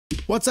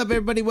What's up,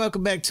 everybody?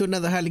 Welcome back to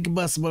another highly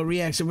combustible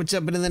reaction. We're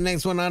jumping in the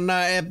next one on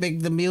our epic,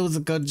 the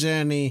musical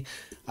journey.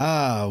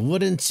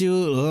 Wouldn't you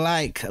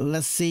like?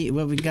 Let's see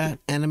what we got.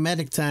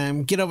 Animatic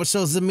time. Get over,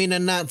 show Zamina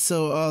not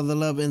so. All the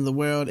love in the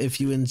world. If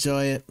you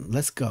enjoy it,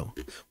 let's go.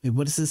 Wait,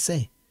 what does it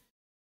say?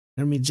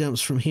 Hermes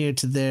jumps from here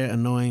to there,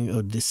 annoying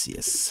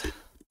Odysseus.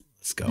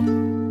 Let's go.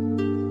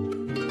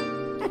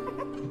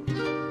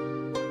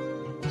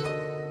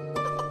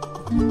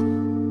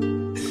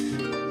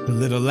 A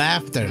little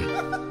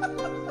laughter.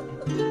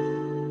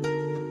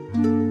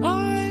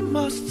 I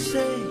must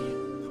say,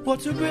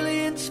 what a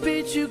brilliant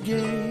speech you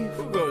gave.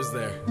 Who goes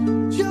there?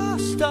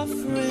 Just a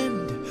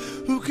friend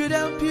who could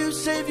help you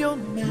save your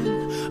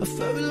men. A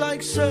foe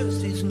like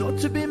Circe's not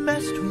to be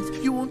messed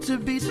with. You want to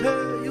beat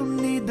her, you'll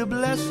need the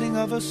blessing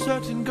of a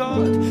certain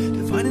god.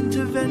 Divine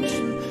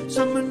intervention,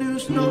 someone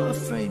who's not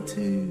afraid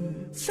to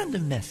send a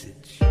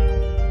message.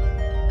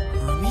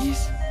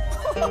 Hermes?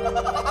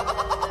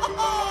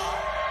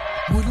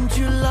 Wouldn't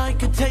you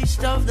like a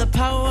taste of the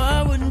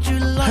power? Wouldn't you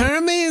like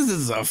Hermes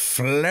is a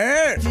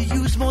flirt. to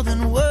use more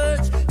than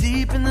words?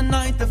 Deep in the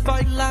night, the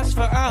fight lasts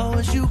for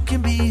hours. You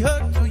can be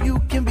hurt or you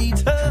can beat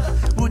her.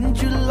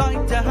 Wouldn't you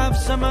like to have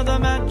some of the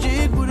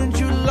magic? Wouldn't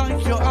you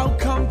like your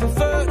outcome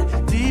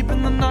preferred? Deep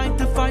in the night,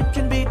 the fight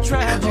can be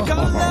tragic.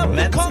 I'll help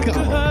you conquer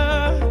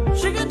her.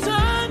 She can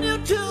turn you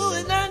to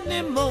an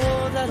animal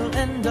that'll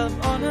end up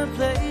on a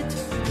plate.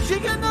 She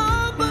can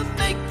all but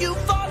make you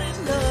fall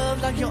in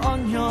love like you're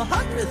on your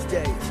 100th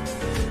date.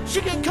 She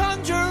can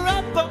conjure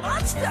up a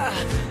monster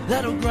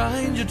that'll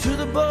grind you to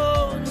the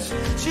bones.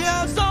 She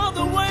has all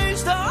the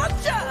ways to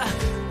haunt you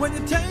when you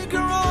take her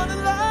on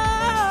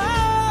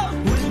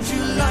alone. Wouldn't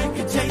you like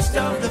a taste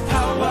of the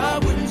power?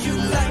 Wouldn't you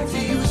like to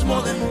use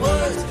more than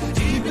words?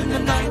 Deep in the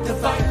night, the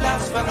fight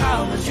lasts for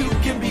hours. You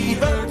can be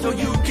hurt or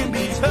you can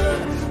be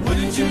hurt.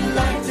 Wouldn't you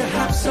like to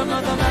have some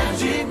of the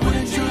magic?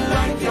 Wouldn't you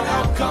like your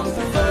outcome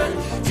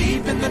preferred?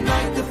 Deep in the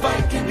night, the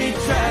fight can be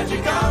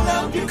tragic. I'll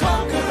help you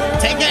conquer her.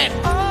 Take it.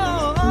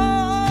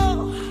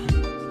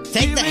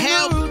 Take the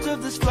help. The root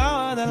of this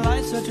flower that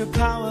lies such a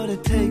power to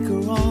take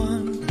her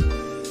on.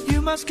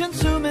 You must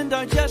consume and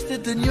digest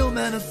it, then you'll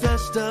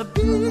manifest a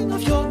being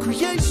of your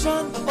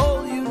creation.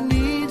 All you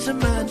need's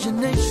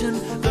imagination,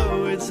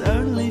 though it's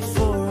only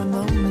for a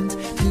moment.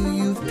 Till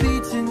you've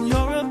beaten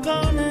your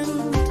opponent.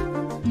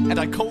 And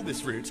I call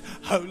this route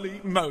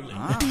Holy Moly.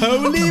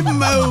 Holy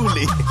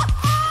moly.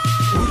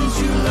 Wouldn't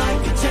you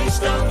like a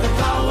taste of the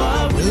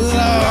power? Wouldn't you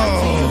like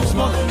to use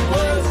more than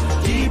words?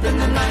 Deep in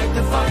the night,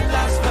 the fight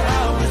lasts for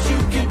hours. You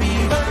can be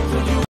hurt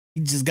or you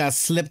You just got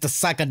slipped a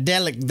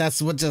psychedelic.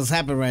 That's what just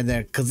happened right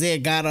there. Cause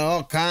it got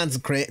all kinds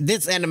of crazy.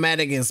 This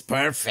animatic is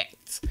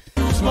perfect.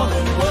 use more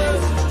than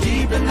words.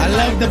 Deep in the I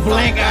love the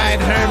blank-eyed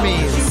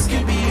Hermes. You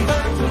can be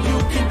hurt or you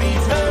can be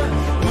hurt.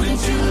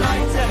 Wouldn't you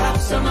like to have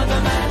some of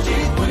the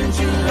magic? Wouldn't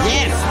you like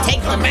Yes, to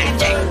take the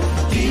magic.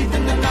 Deep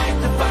in the night,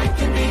 the fight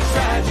can be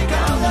tragic.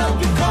 I'll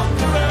help you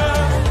conquer her.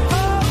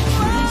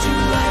 Wouldn't you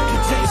like a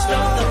taste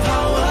of the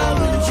power?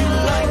 Wouldn't you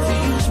like to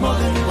use more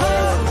than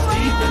words?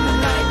 Deep in the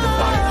night, the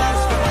fight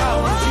lasts for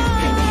hours. You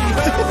can be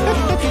hurt or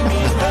you can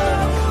be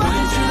hurt.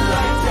 Wouldn't you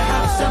like to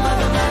have some of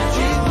the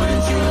magic?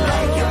 Wouldn't you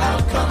like your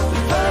outcome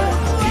preferred?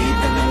 Deep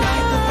in the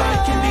night, the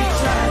fight can be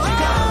tragic.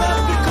 I'll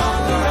help you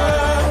conquer her.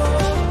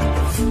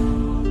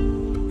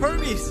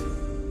 Hermes!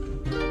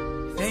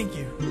 Thank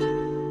you.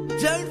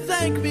 Don't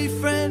thank me,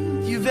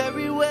 friend. You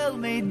very well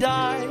may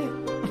die.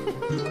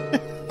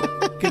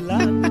 Good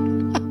luck.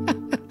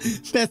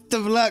 Best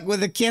of luck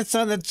with a kiss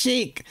on the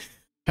cheek.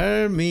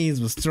 Hermes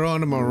was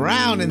throwing them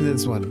around in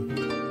this one.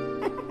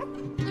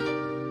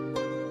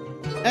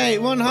 Hey,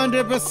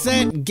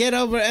 100% get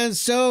over and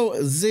show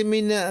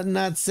Zamina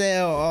not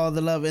sell all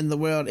the love in the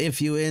world. If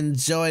you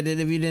enjoyed it,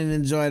 if you didn't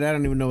enjoy it, I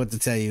don't even know what to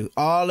tell you.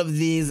 All of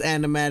these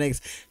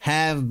animatics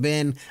have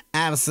been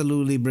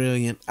absolutely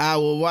brilliant. I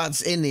will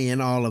watch any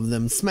and all of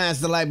them. Smash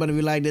the like button if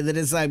you liked it, the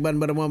dislike button,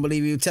 but I won't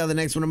believe you. Tell the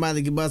next one of my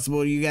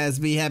combustible. You guys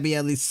be happy,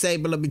 at least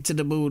safe, but let me to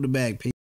the moon, the back. Peace.